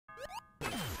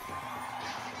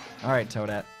All right,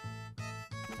 Toadette.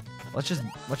 Let's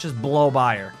just blow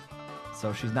by her,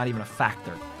 so she's not even a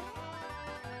factor.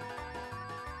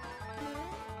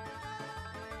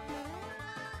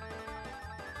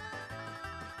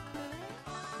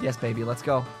 Yes, baby, let's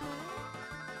go.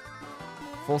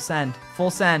 Full send. Full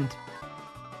send.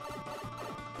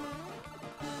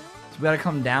 So we gotta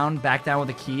come down, back down with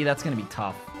a key. That's gonna be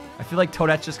tough. I feel like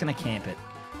Toadette's just gonna camp it.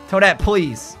 Toadette,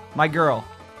 please. My girl.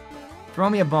 Throw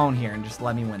me a bone here and just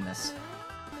let me win this.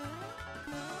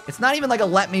 It's not even like a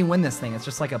let me win this thing. It's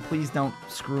just like a please don't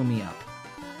screw me up.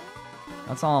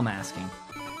 That's all I'm asking.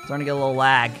 Starting to get a little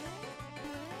lag.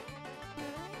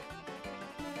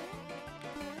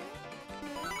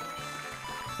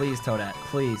 Please, Toadette,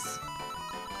 please.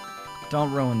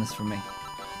 Don't ruin this for me.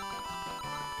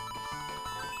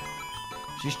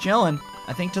 She's chilling,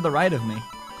 I think, to the right of me.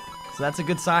 So that's a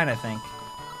good sign, I think.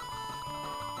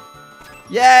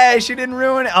 Yay, she didn't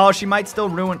ruin it. Oh, she might still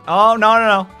ruin. Oh,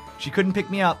 no. She couldn't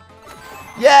pick me up.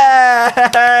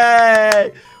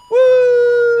 Yay!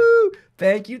 Woo!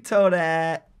 Thank you,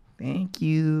 Toadette. Thank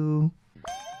you.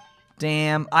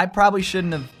 Damn, I probably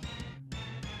shouldn't have.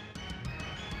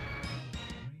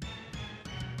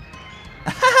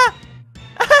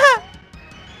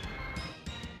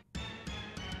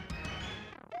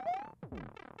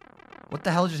 What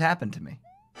the hell just happened to me?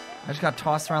 I just got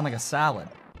tossed around like a salad.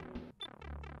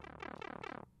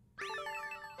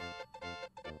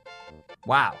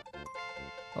 Wow.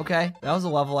 Okay, that was a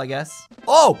level, I guess.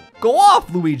 Oh, go off,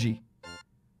 Luigi.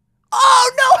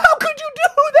 Oh, no, how could you do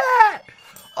that?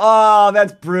 Oh,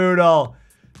 that's brutal.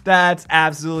 That's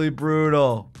absolutely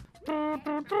brutal.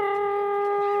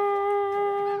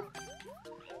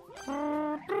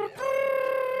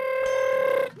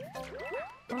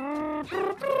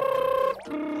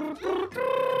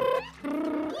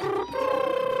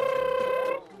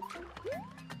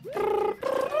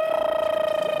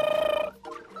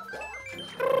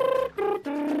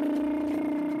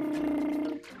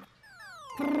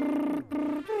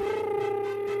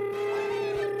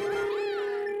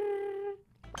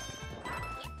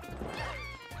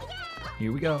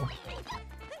 Here we go.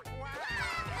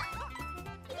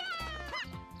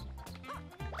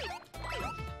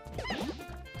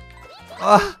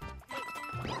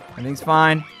 Everything's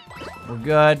fine. We're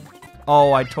good.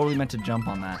 Oh, I totally meant to jump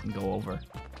on that and go over.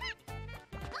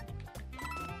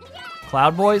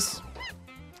 Cloud boys?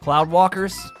 Cloud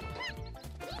walkers?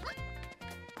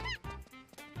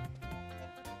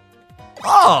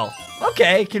 Oh,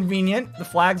 okay, convenient. The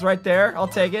flag's right there. I'll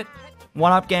take it.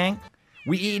 One up, gang.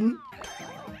 We eatin'.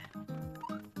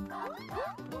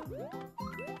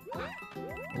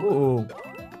 Ooh,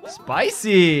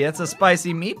 spicy. That's a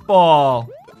spicy meatball.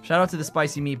 Shout out to the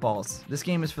spicy meatballs. This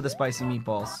game is for the spicy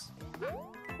meatballs.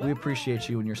 We appreciate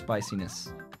you and your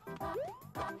spiciness.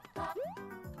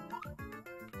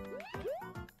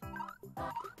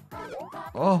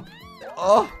 Oh,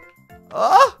 oh,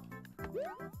 oh.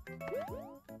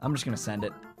 I'm just gonna send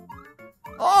it.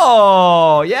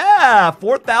 Oh, yeah,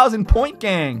 4,000 point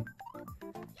gang.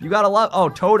 You gotta love, oh,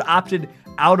 Toad opted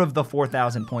out of the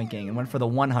 4,000 point gang and went for the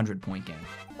 100 point gang.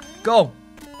 Go,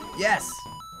 yes.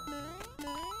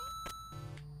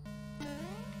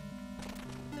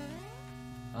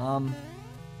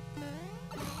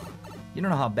 You don't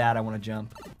know how bad I want to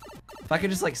jump. If I could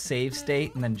just like save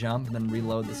state and then jump and then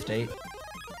reload the state.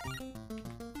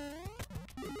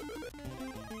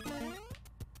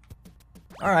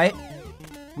 All right.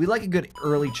 We like a good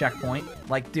early checkpoint.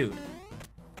 Like, dude,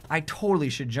 I totally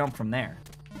should jump from there,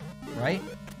 right?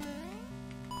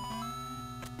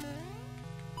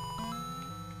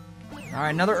 All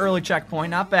right, another early checkpoint,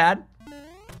 not bad.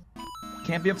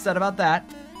 Can't be upset about that.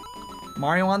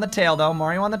 Mario on the tail, though.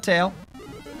 Mario on the tail.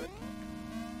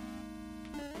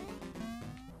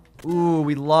 Ooh,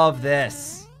 we love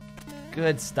this.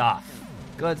 Good stuff.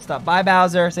 Good stuff. Bye,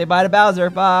 Bowser. Say bye to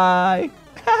Bowser. Bye.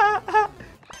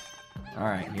 All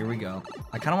right, here we go.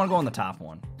 I kind of want to go on the top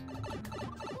one.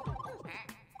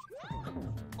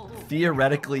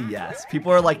 Theoretically, yes.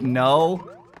 People are like, no.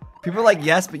 People are like,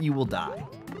 yes, but you will die.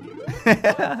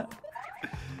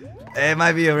 It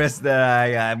might be a risk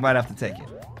that I might have to take it.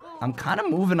 I'm kind of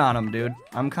moving on him, dude.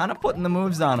 I'm kind of putting the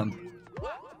moves on him.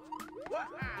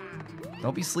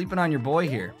 Don't be sleeping on your boy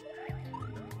here.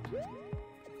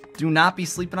 Do not be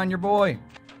sleeping on your boy.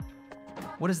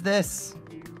 What is this?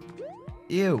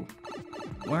 Ew.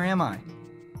 Where am I?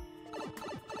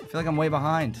 I feel like I'm way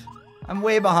behind. I'm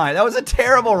way behind. That was a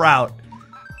terrible route.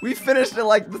 We finished it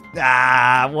like,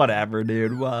 whatever,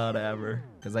 dude. Whatever.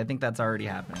 Because I think that's already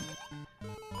happening.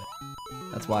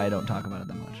 That's why I don't talk about it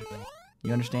that much.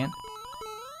 You understand?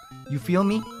 You feel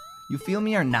me? You feel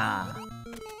me or nah?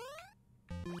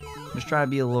 Just trying to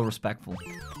be a little respectful.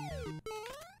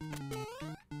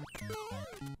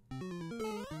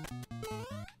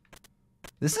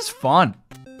 This is fun.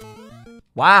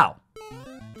 Wow.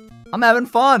 I'm having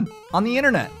fun on the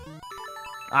internet.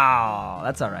 Oh,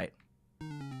 that's all right.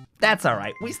 That's all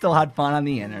right. We still had fun on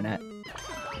the internet.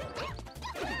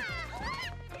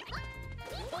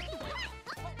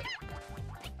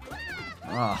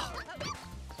 Ugh.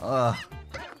 Ugh.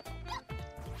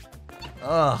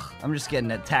 Ugh. I'm just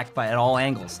getting attacked by at all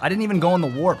angles. I didn't even go in the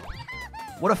warp.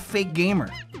 What a fake gamer.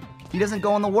 He doesn't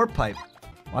go in the warp pipe.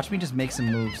 Watch me just make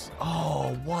some moves.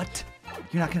 Oh, what?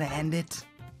 You're not gonna end it?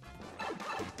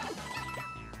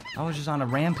 I was just on a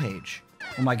rampage.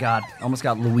 Oh my god, I almost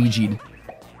got Luigi'd.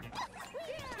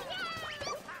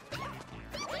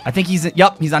 I think he's,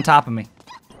 yup, he's on top of me.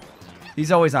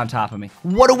 He's always on top of me.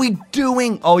 What are we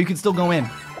doing? Oh, you can still go in.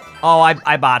 Oh,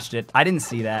 I botched it. I didn't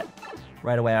see that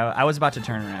right away. I was about to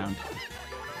turn around.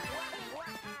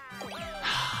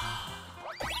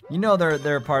 You know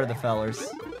they're a part of the fellers.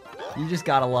 You just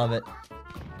gotta love it.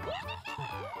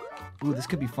 Ooh, this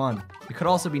could be fun. It could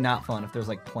also be not fun if there's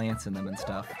like plants in them and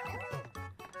stuff.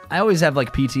 I always have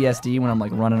like PTSD when I'm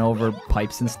like running over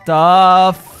pipes and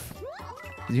stuff.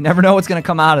 'Cause you never know what's gonna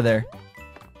come out of there.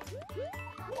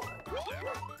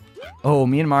 Oh,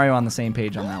 me and Mario on the same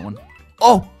page on that one.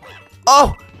 Oh!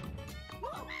 Oh!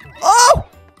 Oh!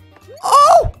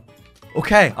 Oh!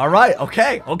 Okay, alright,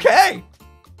 okay, okay!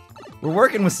 We're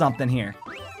working with something here.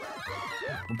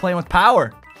 We're playing with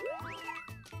power.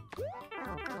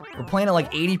 We're playing at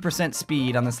like 80%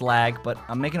 speed on this lag, but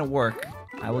I'm making it work.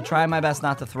 I will try my best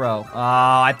not to throw.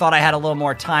 Oh, I thought I had a little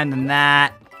more time than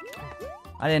that.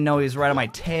 I didn't know he was right on my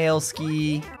tail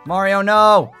ski. Mario,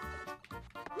 no!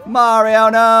 Mario,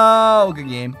 no! Good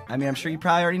game. I mean, I'm sure you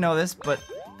probably already know this, but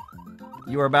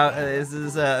you are about. This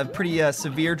is a pretty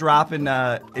severe drop in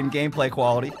gameplay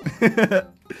quality.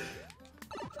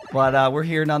 But we're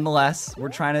here nonetheless. We're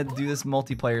trying to do this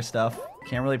multiplayer stuff.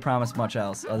 Can't really promise much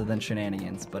else other than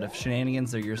shenanigans. But if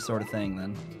shenanigans are your sort of thing,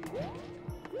 then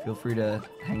feel free to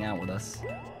hang out with us.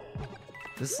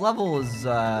 This level is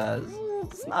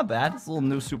it's not bad. It's a little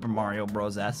new Super Mario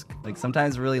Bros.-esque. Like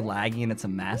sometimes really laggy and it's a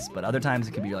mess, but other times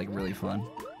it can be like really fun.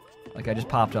 Like I just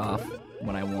popped off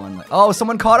when I won. Like, oh,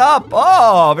 someone caught up.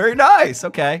 Oh, very nice.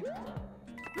 Okay.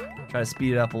 Try to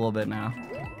speed it up a little bit now.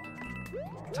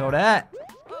 Toadette.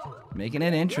 Making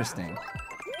it interesting.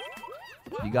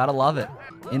 You gotta love it.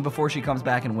 In before she comes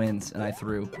back and wins, and I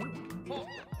threw.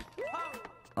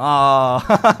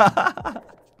 Oh.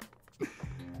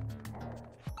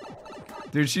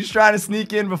 Dude, she's trying to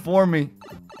sneak in before me.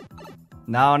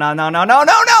 No, no, no, no, no, no,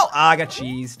 no! Oh, I got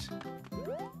cheesed.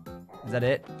 Is that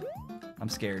it? I'm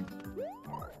scared.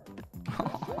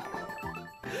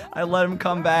 I let him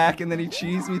come back, and then he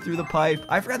cheesed me through the pipe.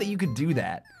 I forgot that you could do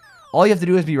that. All you have to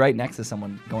do is be right next to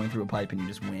someone going through a pipe and you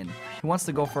just win. Who wants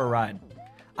to go for a ride?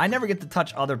 I never get to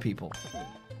touch other people.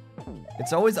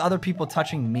 It's always other people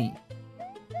touching me.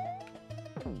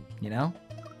 You know?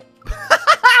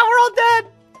 We're all dead!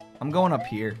 I'm going up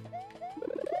here.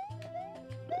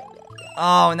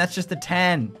 Oh, and that's just a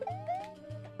 10.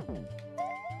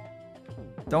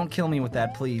 Don't kill me with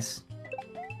that, please.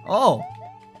 Oh.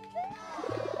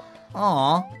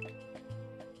 Aw.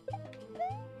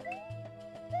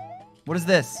 What is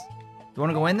this? Do you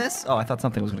want to go in this? Oh, I thought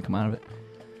something was going to come out of it.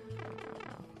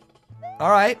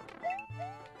 Alright.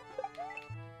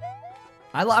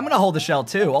 I'm going to hold the shell,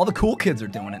 too. All the cool kids are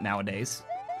doing it nowadays.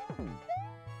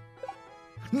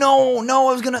 No, no,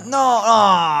 I was going to... No,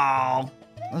 oh. I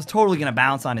was totally going to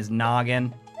bounce on his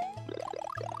noggin.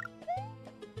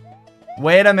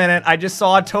 Wait a minute. I just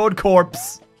saw a Toad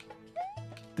corpse.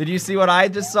 Did you see what I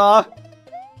just saw?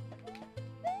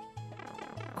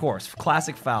 Of course,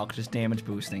 classic Falcon, just damage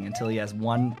boosting until he has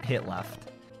one hit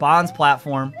left. Bond's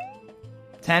platform,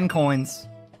 10 coins.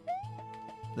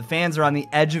 The fans are on the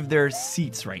edge of their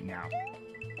seats right now.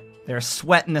 They're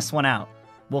sweating this one out.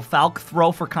 Will Falc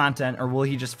throw for content, or will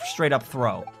he just straight up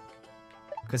throw?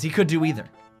 Because he could do either.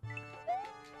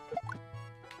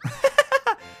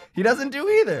 He doesn't do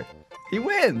either. He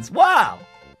wins. Wow.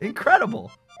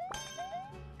 Incredible.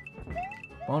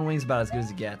 Bone Wing's about as good as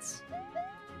it gets.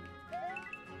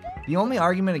 The only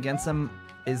argument against them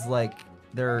is like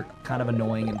they're kind of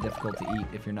annoying and difficult to eat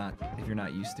if you're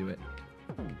not used to it.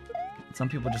 Some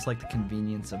people just like the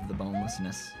convenience of the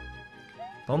bonelessness.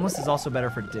 Boneless is also better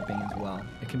for dipping as well.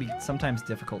 It can be sometimes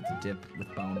difficult to dip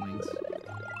with bone wings.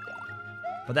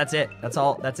 But that's it. That's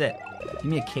all. That's it. Give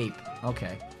me a cape.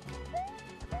 Okay.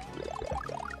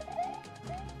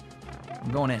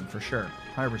 I'm going in for sure.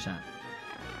 100%.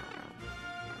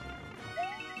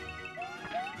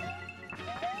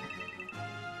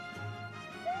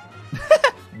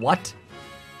 What?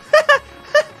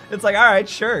 It's like, all right,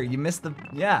 sure. You missed the,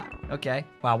 yeah, okay.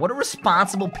 Wow, what a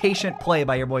responsible, patient play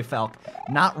by your boy Falc.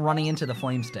 Not running into the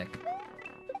flame stick.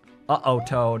 Uh-oh,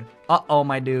 Toad. Uh-oh,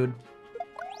 my dude.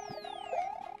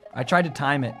 I tried to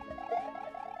time it.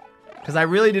 Because I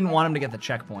really didn't want him to get the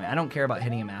checkpoint. I don't care about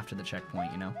hitting him after the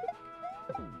checkpoint, you know?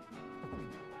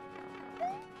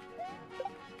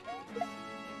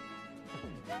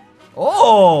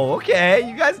 Oh, okay.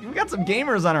 You guys, we got some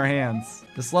gamers on our hands.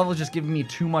 This level is just giving me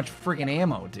too much freaking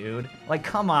ammo, dude. Like,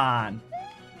 come on.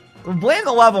 Blame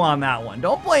the level on that one.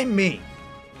 Don't blame me.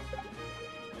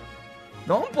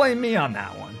 Don't blame me on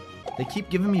that one. They keep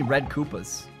giving me red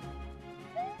Koopas.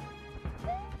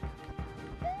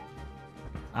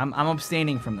 I'm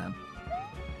abstaining from them.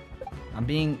 I'm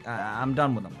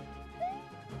done with them.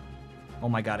 Oh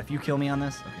my god, if you kill me on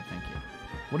this, okay, thank you.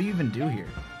 What do you even do here?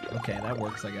 Okay, that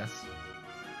works, I guess.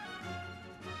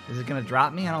 Is it gonna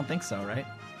drop me? I don't think so, right?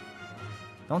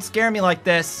 Don't scare me like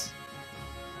this.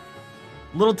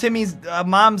 Little Timmy's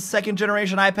mom's second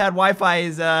generation iPad Wi-Fi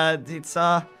is, it's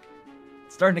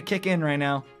starting to kick in right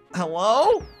now.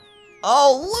 Hello?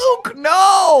 Oh, Luke,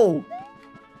 no!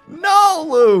 No,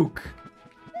 Luke!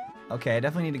 Okay, I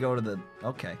definitely need to go to the,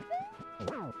 okay.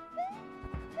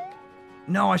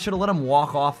 No, I should have let him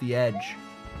walk off the edge.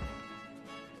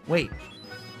 Wait,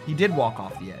 he did walk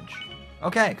off the edge.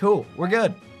 Okay, cool, we're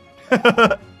good.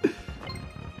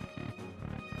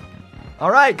 All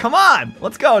right, come on,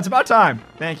 let's go, it's about time.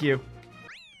 Thank you.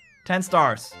 10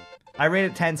 stars. I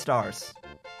rated 10 stars.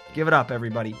 Give it up,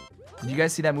 everybody. Did you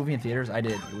guys see that movie in theaters? I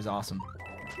did, it was awesome.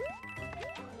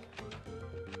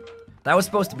 That was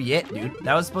supposed to be it, dude.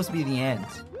 That was supposed to be the end.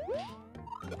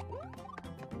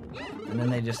 And then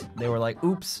they were like,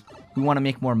 oops, we want to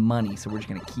make more money, so we're just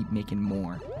gonna keep making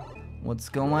more. What's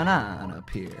going on up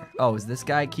here? Oh, is this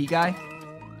guy Key Guy?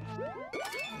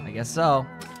 I guess so.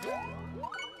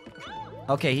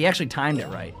 Okay, he actually timed it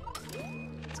right.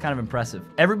 It's kind of impressive.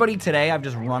 Everybody today, I've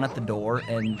just run at the door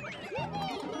and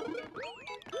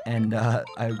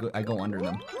I go under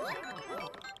them.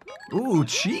 Ooh,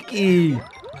 cheeky!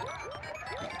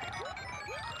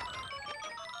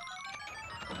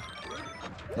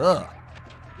 Ugh.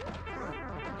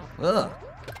 Ugh.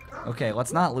 Okay,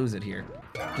 let's not lose it here.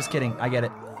 Just kidding, I get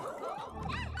it.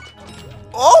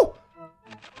 Oh!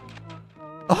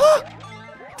 Oh!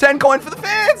 10 coin for the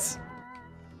fans!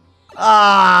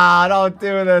 Ah, don't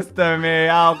do this to me.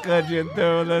 How could you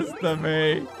do this to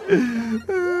me?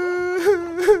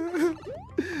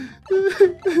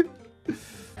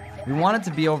 We want it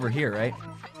to be over here, right?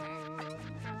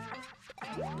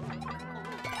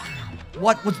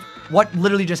 What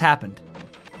literally just happened?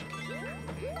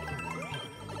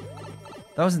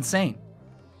 That was insane.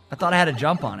 I thought I had a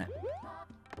jump on it.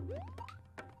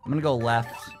 I'm gonna go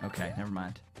left. Okay, never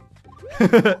mind.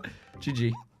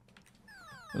 GG.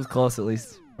 It was close at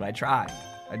least, but I tried.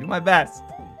 I do my best.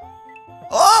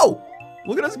 Oh!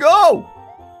 Look at us go!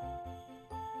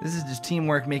 This is just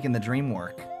teamwork making the dream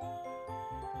work.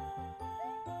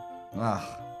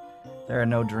 Ugh. There are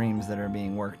no dreams that are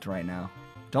being worked right now.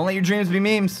 Don't let your dreams be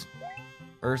memes.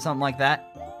 Or something like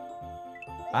that.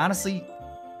 Honestly,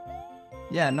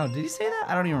 yeah, no, did he say that?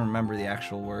 I don't even remember the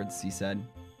actual words he said.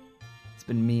 It's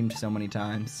been memed so many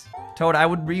times. Toad, I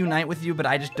would reunite with you, but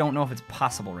I just don't know if it's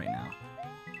possible right now,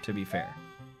 to be fair.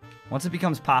 Once it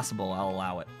becomes possible, I'll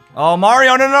allow it. Oh,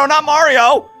 Mario, no, no, not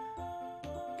Mario!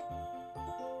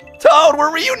 Toad,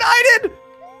 we're reunited!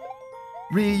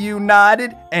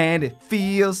 Reunited, and it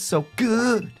feels so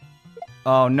good.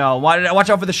 Oh no, watch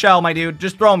out for the shell, my dude.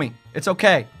 Just throw me. It's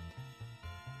okay.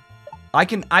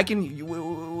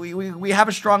 We have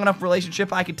a strong enough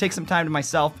relationship. I can take some time to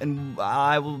myself, and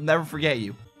I will never forget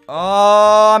you.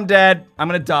 Oh, I'm dead. I'm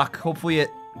gonna duck. Hopefully it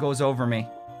goes over me.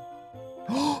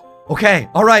 Okay,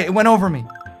 all right, it went over me.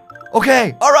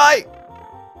 Okay, all right.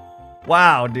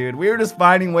 Wow, dude, we were just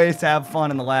finding ways to have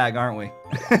fun in the lag, aren't we?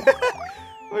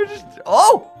 We're just,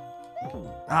 oh!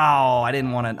 Oh, I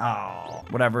didn't want to, oh,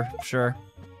 whatever, sure.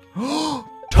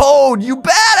 Toad, you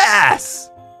badass!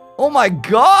 Oh my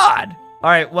god! All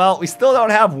right, well, we still don't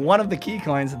have one of the key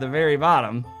coins at the very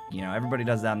bottom. You know, everybody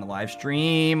does that in the live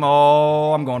stream.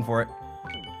 Oh, I'm going for it.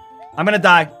 I'm gonna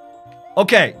die.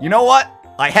 Okay, you know what?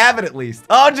 I have it at least.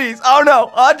 Oh, jeez. Oh,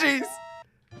 no. Oh, jeez.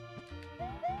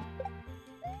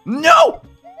 No!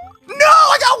 No,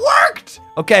 I got worked!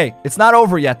 Okay, it's not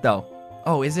over yet, though.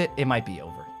 Oh, is it? It might be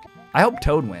over. I hope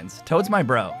Toad wins. Toad's my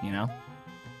bro, you know?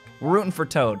 We're rooting for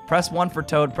Toad. Press 1 for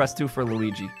Toad, press 2 for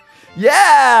Luigi.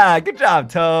 Yeah! Good job,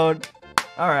 Toad.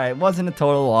 All right, wasn't a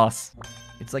total loss.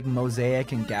 It's like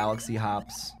Mosaic and Galaxy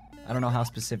Hops. I don't know how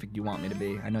specific you want me to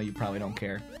be. I know you probably don't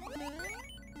care.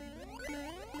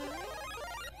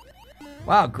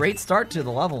 Wow, great start to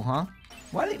the level, huh?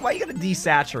 Why you gotta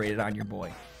desaturate it on your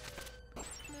boy?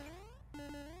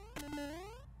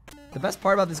 The best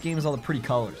part about this game is all the pretty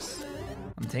colors.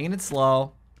 I'm taking it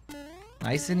slow.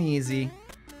 Nice and easy.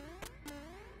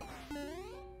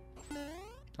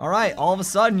 Alright, all of a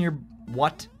sudden you're...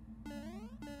 What?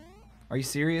 Are you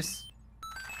serious?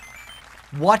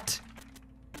 What?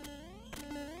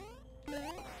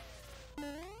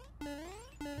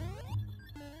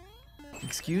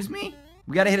 Excuse me?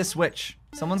 We gotta hit a switch.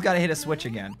 Someone's gotta hit a switch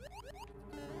again.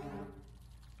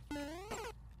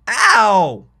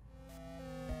 Ow!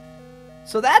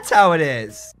 So that's how it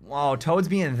is. Whoa, Toad's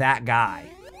being that guy.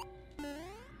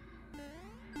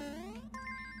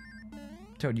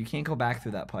 Toad, you can't go back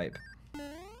through that pipe.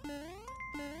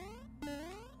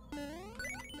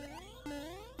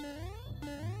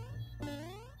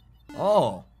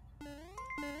 Oh.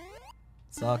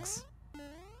 Sucks.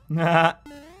 Yeah.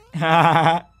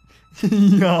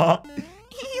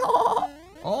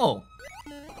 Oh.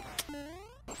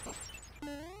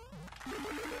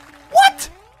 What?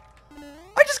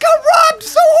 I just got robbed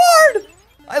so hard.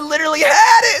 I literally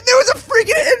had it. There was a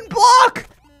freaking hidden block.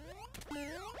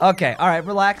 Okay, all right,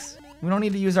 relax. We don't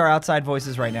need to use our outside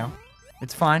voices right now.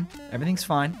 It's fine. Everything's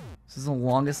fine. This is the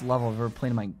longest level I've ever played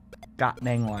in my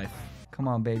god-dang life. Come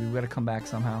on, baby. We gotta come back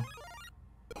somehow.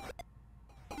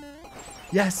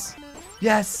 Yes.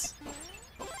 Yes.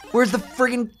 Where's the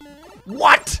friggin...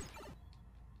 What?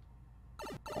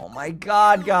 Oh my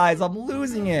god, guys. I'm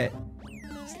losing it.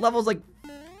 This level's like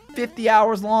 50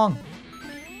 hours long.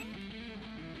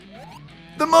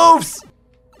 The moves!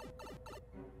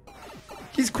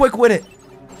 He's quick with it.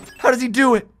 How does he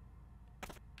do it?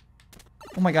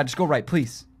 Oh my god, just go right,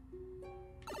 please.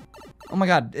 Oh my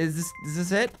god, is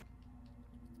this it?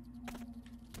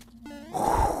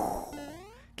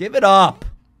 Give it up.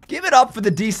 Give it up for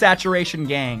the desaturation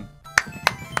gang.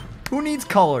 Who needs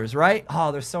colors, right?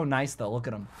 Oh, they're so nice though. Look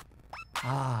at them.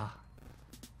 Ah.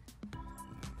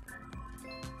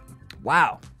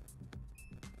 Wow.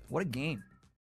 What a game.